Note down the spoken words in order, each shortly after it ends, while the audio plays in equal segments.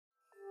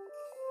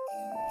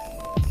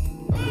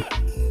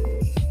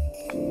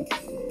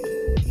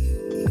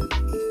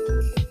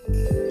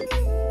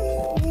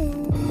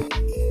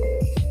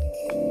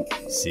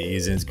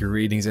Seasons,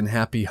 greetings, and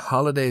happy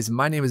holidays.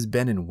 My name is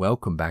Ben, and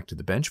welcome back to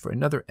the bench for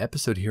another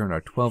episode here on our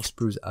 12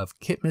 Sprues of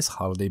Kitmas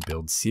Holiday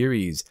Build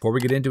series. Before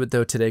we get into it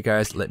though today,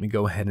 guys, let me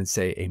go ahead and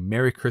say a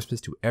Merry Christmas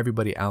to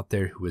everybody out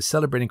there who is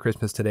celebrating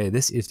Christmas today.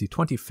 This is the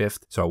 25th,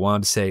 so I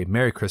wanted to say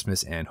Merry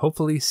Christmas, and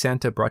hopefully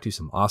Santa brought you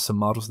some awesome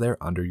models there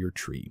under your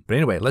tree. But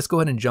anyway, let's go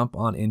ahead and jump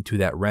on into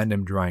that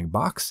random drawing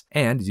box,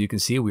 and as you can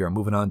see, we are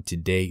moving on to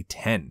day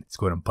 10. Let's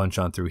go ahead and punch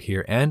on through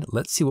here, and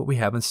let's see what we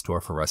have in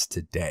store for us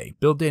today.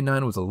 Build day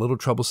 9 was a little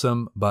troublesome,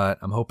 but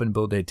I'm hoping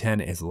build day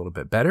 10 is a little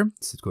bit better.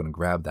 So let's go ahead and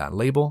grab that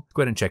label,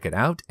 go ahead and check it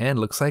out, and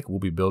looks like we'll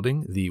be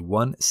building the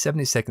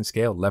 1/72nd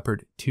scale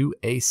Leopard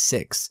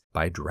 2A6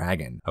 by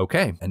Dragon.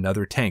 Okay,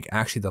 another tank.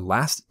 Actually, the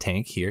last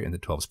tank here in the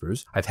 12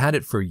 Sprues, I've had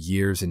it for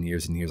years and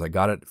years and years. I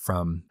got it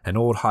from an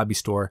old hobby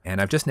store,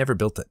 and I've just never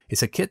built it.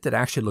 It's a kit that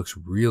actually looks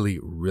really,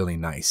 really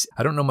nice.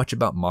 I don't know much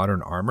about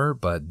modern armor,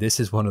 but this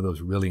is one of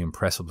those really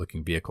impressive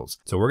looking vehicles.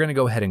 So we're going to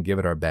go ahead and give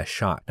it our best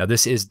shot. Now,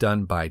 this is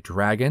done by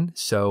Dragon,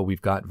 so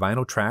we've got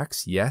vinyl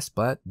tracks, yes,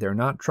 but they're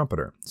not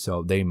trumpeter,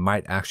 so they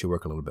might actually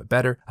work a little bit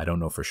better. I don't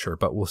know for sure,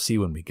 but we'll see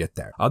when we get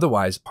there.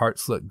 Otherwise,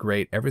 parts look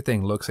great.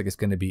 Everything looks like it's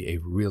going to be a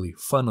really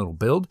fun little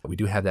build. We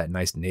do have that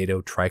nice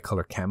NATO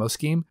tricolor camo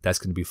scheme. That's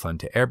going to be fun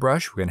to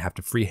airbrush. We're going to have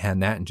to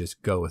freehand that and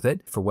just go with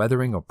it. For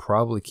weathering, I'll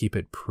probably keep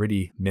it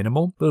pretty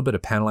minimal. A little bit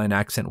of panel line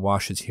accent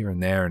washes here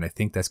and there, and I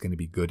think that's going to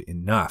be good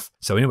enough.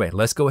 So anyway,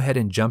 let's go ahead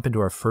and jump into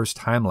our first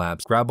time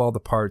lapse, grab all the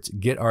parts,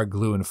 get our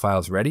glue and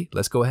files ready.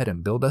 Let's go ahead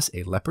and build us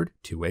a Leopard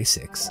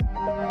 2A6.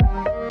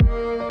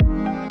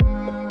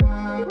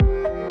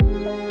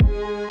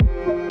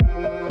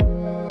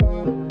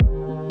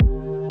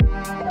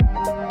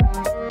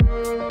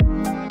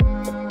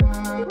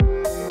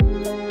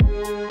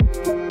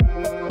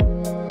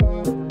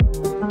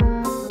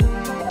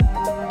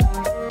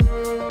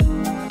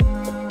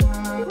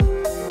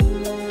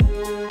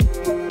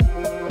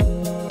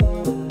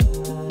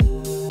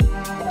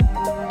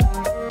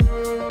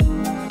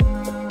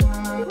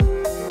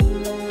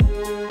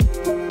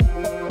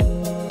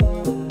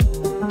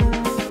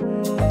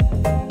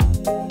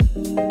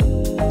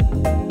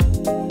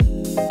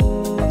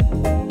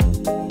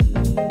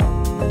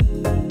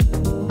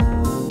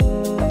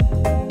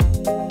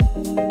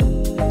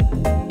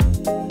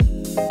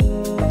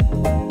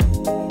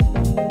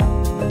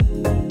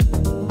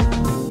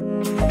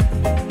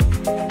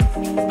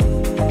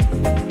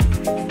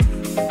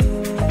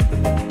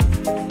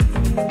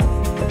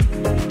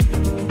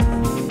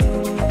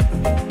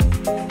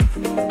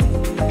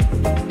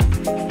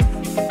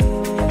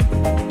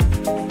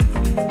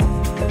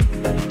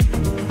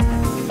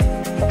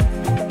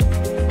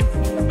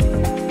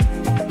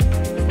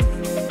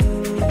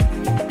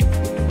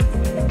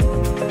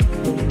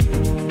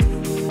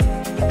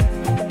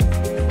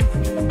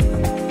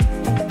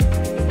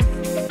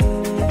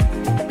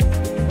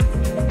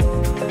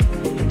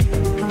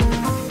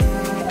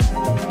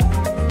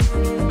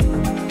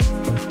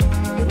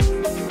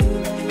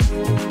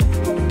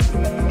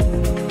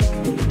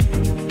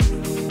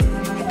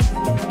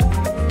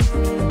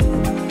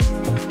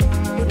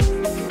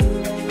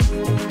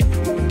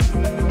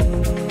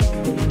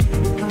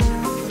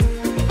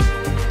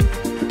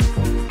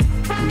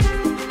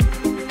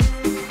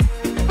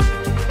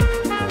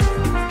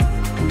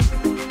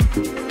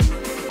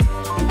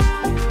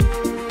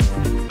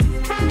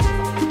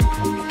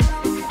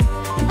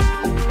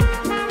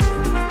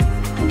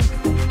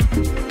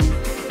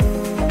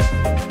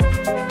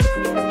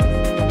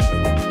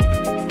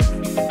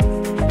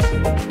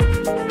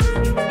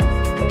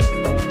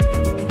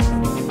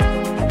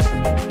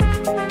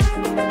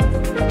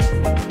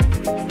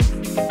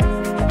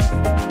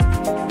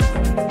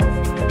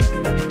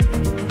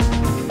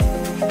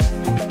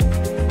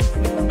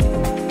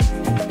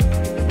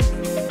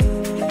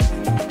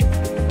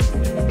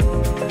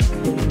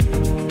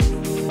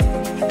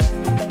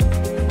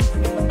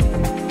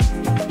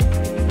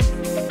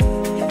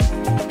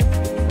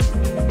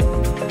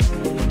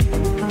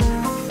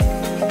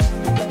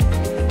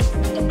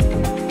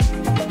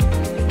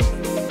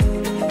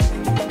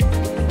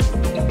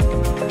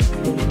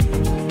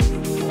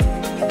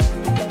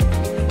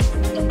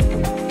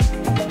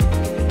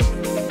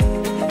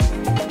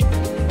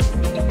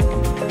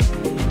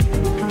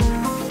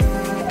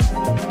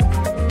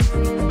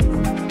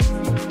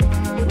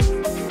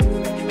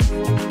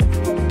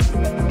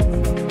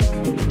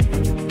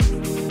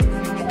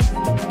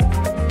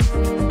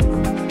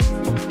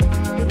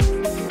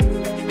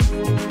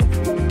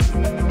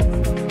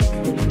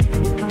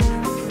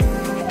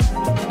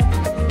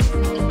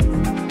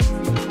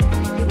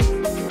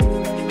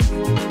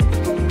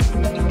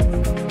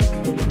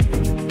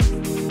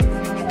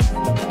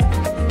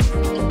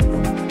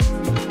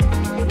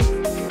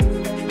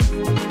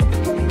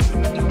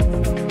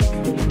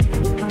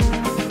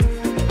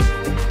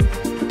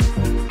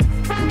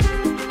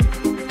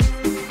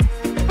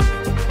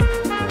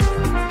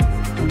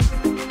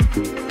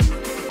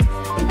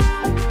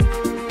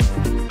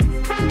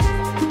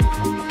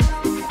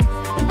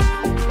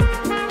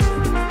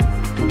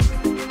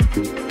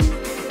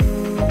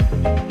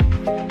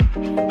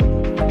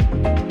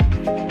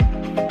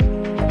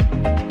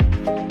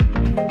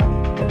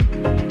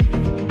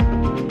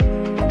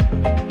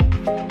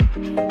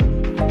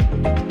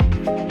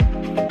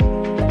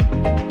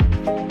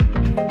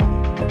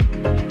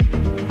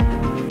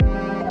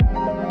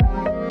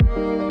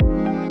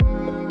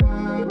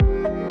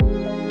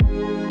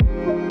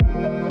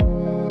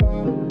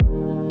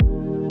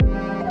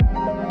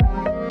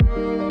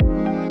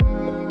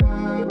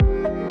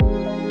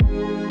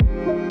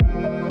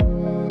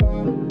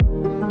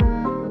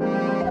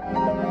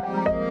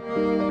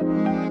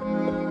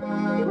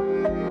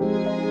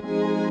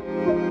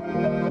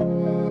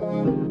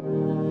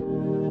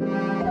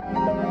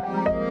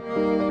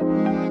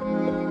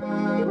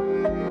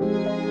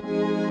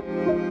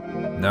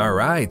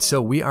 right,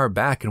 so we are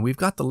back and we've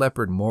got the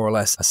leopard more or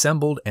less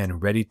assembled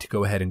and ready to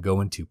go ahead and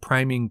go into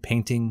priming,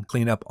 painting,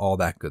 cleanup, all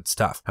that good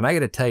stuff. And I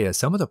gotta tell you,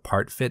 some of the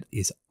part fit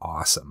is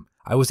awesome.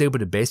 I was able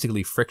to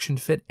basically friction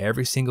fit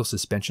every single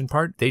suspension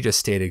part. They just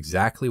stayed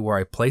exactly where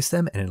I placed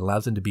them, and it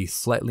allows them to be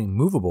slightly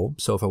movable.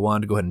 So if I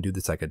wanted to go ahead and do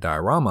this like a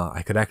diorama,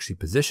 I could actually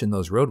position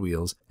those road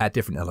wheels at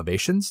different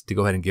elevations to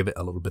go ahead and give it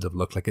a little bit of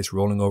look like it's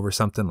rolling over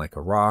something like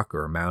a rock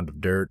or a mound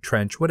of dirt,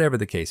 trench, whatever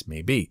the case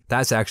may be.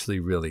 That's actually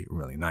really,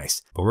 really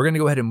nice. But we're going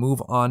to go ahead and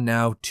move on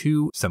now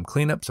to some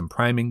cleanup, some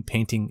priming,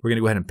 painting. We're going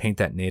to go ahead and paint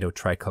that NATO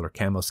tricolor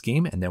camo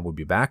scheme, and then we'll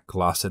be back,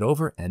 gloss it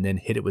over, and then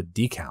hit it with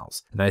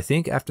decals. And I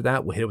think after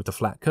that, we'll hit it with the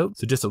flat coat.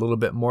 So just a little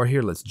bit more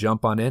here. Let's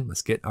jump on in.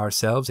 Let's get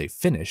ourselves a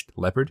finished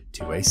Leopard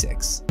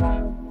 2A6.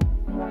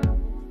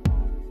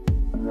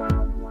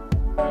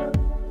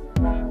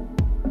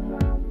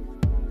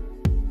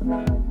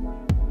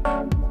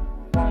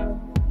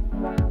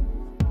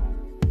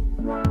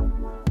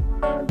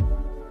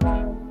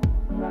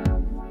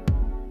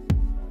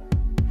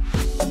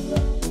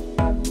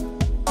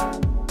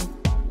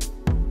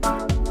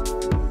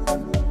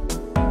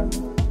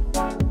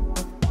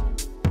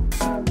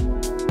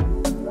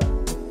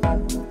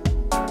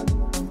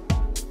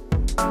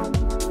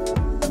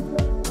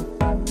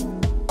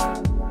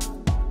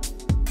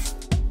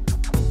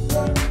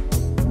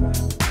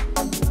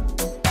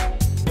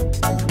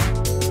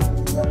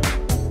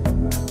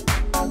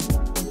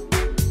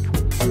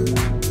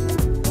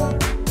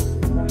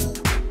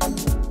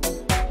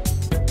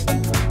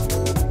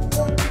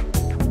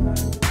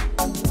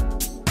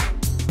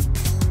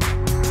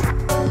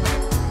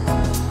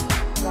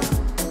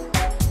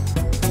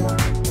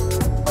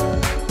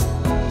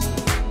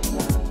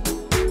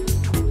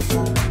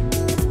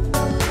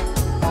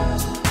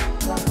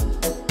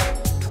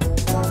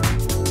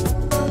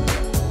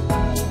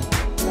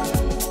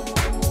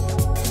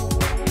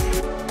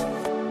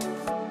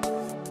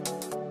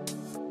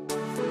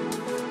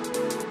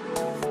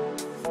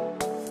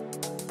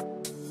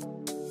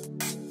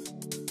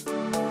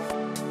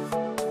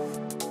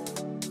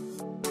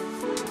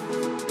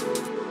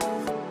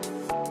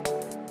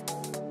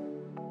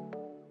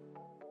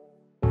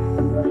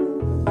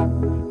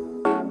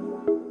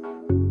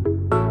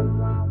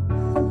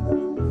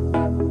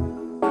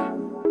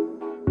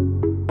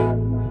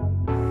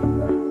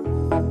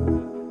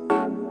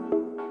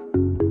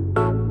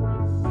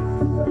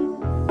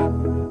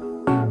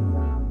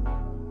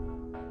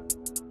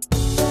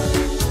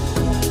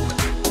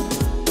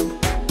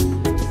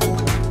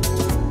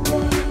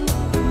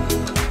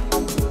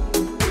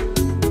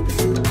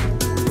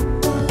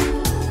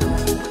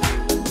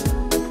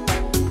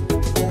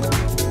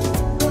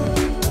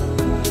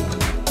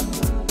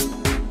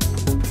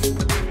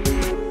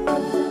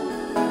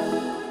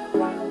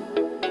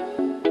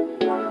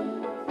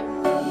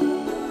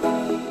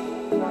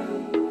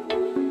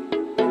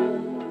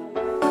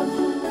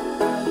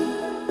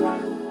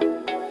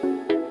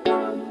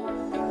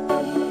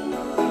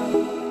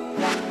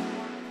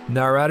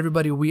 Now, all right,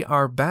 everybody, we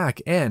are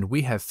back and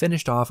we have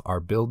finished off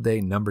our build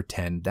day number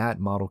 10. That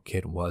model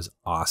kit was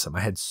awesome. I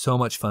had so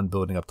much fun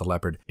building up the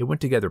Leopard. It went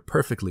together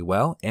perfectly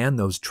well, and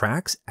those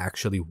tracks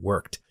actually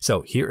worked.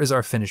 So here is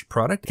our finished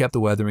product. Kept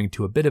the weathering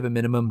to a bit of a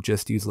minimum,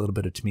 just use a little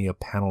bit of Tamiya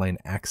paneling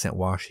accent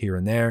wash here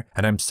and there.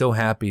 And I'm so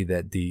happy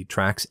that the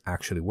tracks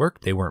actually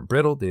worked. They weren't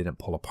brittle, they didn't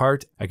pull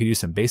apart. I could use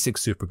some basic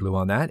super glue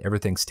on that.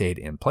 Everything stayed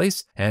in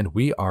place, and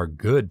we are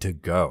good to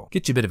go.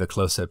 Get you a bit of a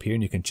close-up here,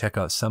 and you can check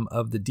out some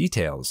of the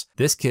details.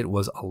 This kit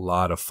was a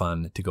lot of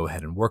fun to go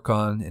ahead and work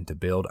on and to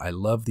build. I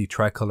love the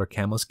tricolor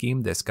camo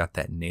scheme that's got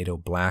that NATO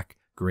black,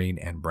 green,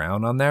 and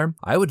brown on there.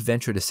 I would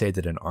venture to say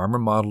that an armor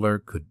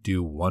modeler could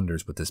do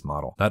wonders with this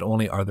model. Not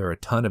only are there a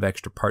ton of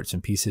extra parts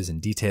and pieces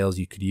and details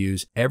you could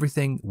use,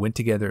 everything went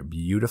together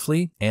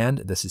beautifully, and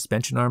the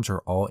suspension arms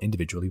are all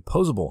individually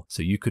posable.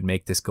 So you could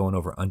make this going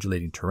over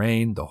undulating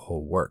terrain, the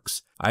whole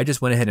works. I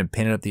just went ahead and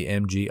painted up the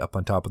MG up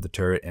on top of the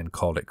turret and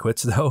called it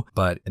quits though,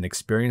 but an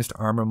experienced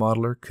armor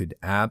modeler could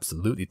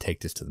absolutely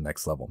take this to the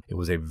next level. It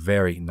was a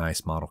very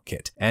nice model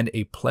kit and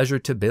a pleasure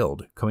to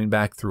build. Coming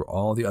back through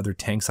all the other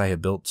tanks I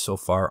have built so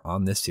far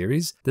on this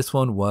series, this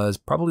one was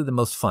probably the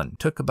most fun. It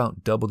took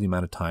about double the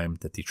amount of time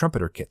that the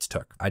trumpeter kits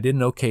took. I did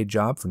an okay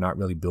job for not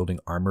really building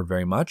armor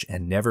very much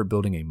and never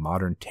building a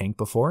modern tank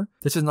before.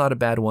 This is not a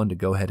bad one to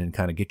go ahead and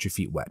kind of get your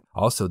feet wet.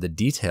 Also, the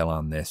detail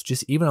on this,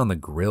 just even on the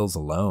grills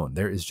alone,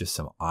 there is just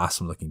some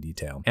awesome looking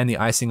detail. And the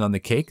icing on the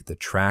cake, the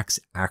tracks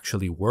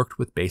actually worked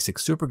with basic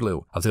super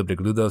glue. I was able to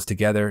glue those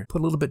together,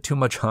 put a little bit too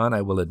much on,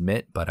 I will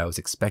admit, but I was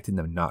expecting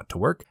them not to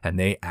work, and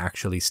they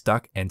actually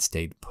stuck and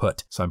stayed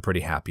put. So I'm pretty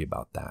happy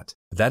about that.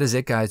 That is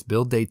it, guys.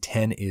 Build day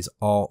 10 is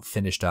all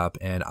finished up,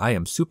 and I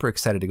am super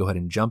excited to go ahead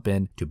and jump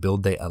in to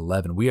build day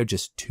 11. We are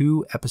just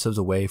 2 episodes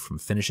away from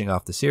finishing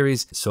off the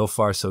series. So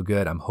far, so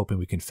good. I'm hoping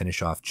we can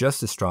finish off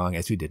just as strong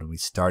as we did when we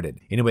started.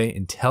 Anyway,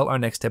 until our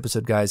next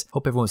episode, guys,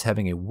 hope everyone's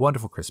having a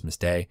wonderful Christmas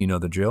day. You know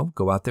the drill.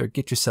 Go out there,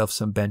 get yourself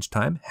some bench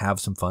time, have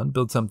some fun,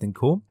 build something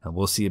cool, and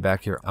we'll see you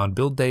back here on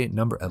build day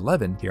number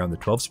 11 here on the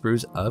 12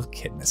 Sprues of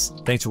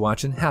Kitmas. Thanks for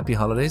watching. Happy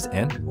holidays,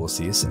 and we'll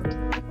see you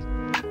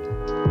soon.